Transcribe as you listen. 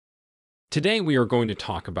Today we are going to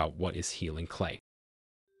talk about what is healing clay.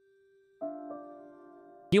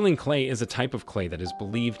 Healing clay is a type of clay that is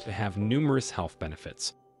believed to have numerous health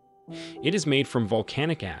benefits. It is made from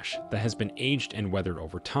volcanic ash that has been aged and weathered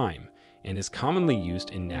over time and is commonly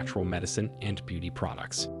used in natural medicine and beauty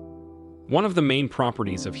products. One of the main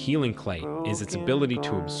properties of healing clay is its ability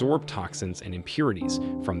to absorb toxins and impurities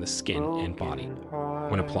from the skin and body.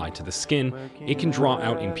 When applied to the skin, it can draw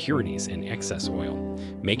out impurities and excess oil,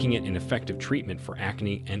 making it an effective treatment for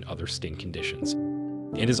acne and other skin conditions.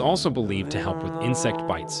 It is also believed to help with insect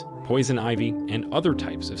bites, poison ivy, and other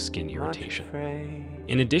types of skin irritation.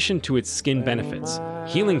 In addition to its skin benefits,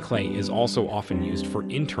 healing clay is also often used for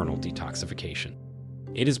internal detoxification.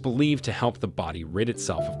 It is believed to help the body rid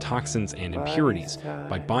itself of toxins and impurities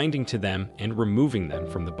by binding to them and removing them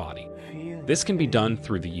from the body. This can be done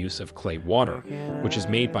through the use of clay water, which is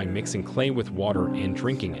made by mixing clay with water and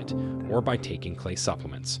drinking it, or by taking clay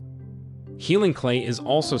supplements. Healing clay is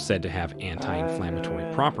also said to have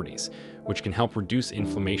anti-inflammatory properties, which can help reduce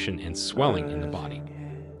inflammation and swelling in the body.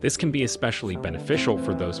 This can be especially beneficial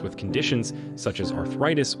for those with conditions such as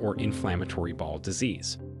arthritis or inflammatory bowel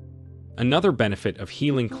disease. Another benefit of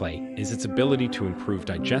healing clay is its ability to improve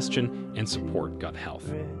digestion and support gut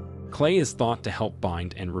health. Clay is thought to help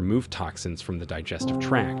bind and remove toxins from the digestive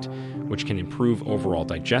tract, which can improve overall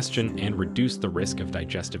digestion and reduce the risk of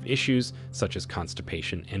digestive issues such as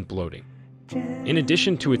constipation and bloating. In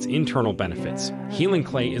addition to its internal benefits, healing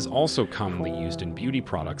clay is also commonly used in beauty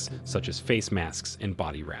products such as face masks and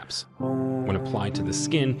body wraps. When applied to the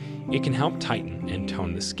skin, it can help tighten and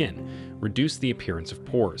tone the skin, reduce the appearance of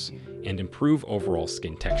pores, and improve overall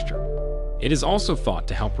skin texture. It is also thought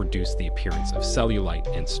to help reduce the appearance of cellulite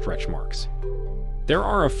and stretch marks. There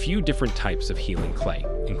are a few different types of healing clay,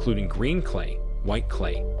 including green clay, white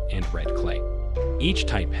clay, and red clay. Each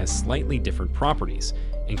type has slightly different properties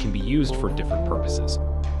and can be used for different purposes.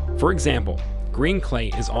 For example, green clay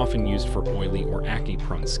is often used for oily or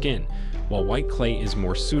acne-prone skin, while white clay is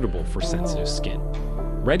more suitable for sensitive skin.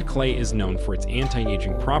 Red clay is known for its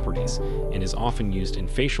anti-aging properties and is often used in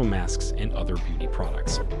facial masks and other beauty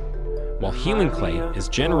products. While healing clay is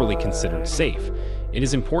generally considered safe, it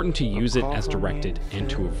is important to use it as directed and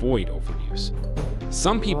to avoid overuse.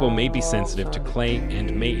 Some people may be sensitive to clay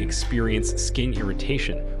and may experience skin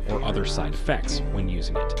irritation or other side effects when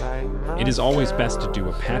using it. It is always best to do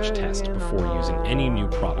a patch test before using any new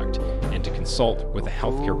product and to consult with a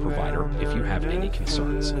healthcare provider if you have any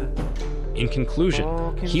concerns. In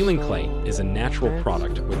conclusion, healing clay is a natural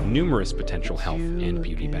product with numerous potential health and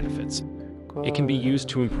beauty benefits. It can be used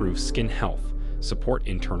to improve skin health, support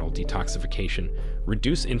internal detoxification,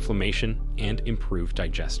 reduce inflammation, and improve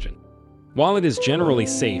digestion. While it is generally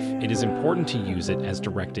safe, it is important to use it as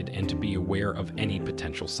directed and to be aware of any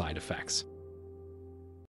potential side effects.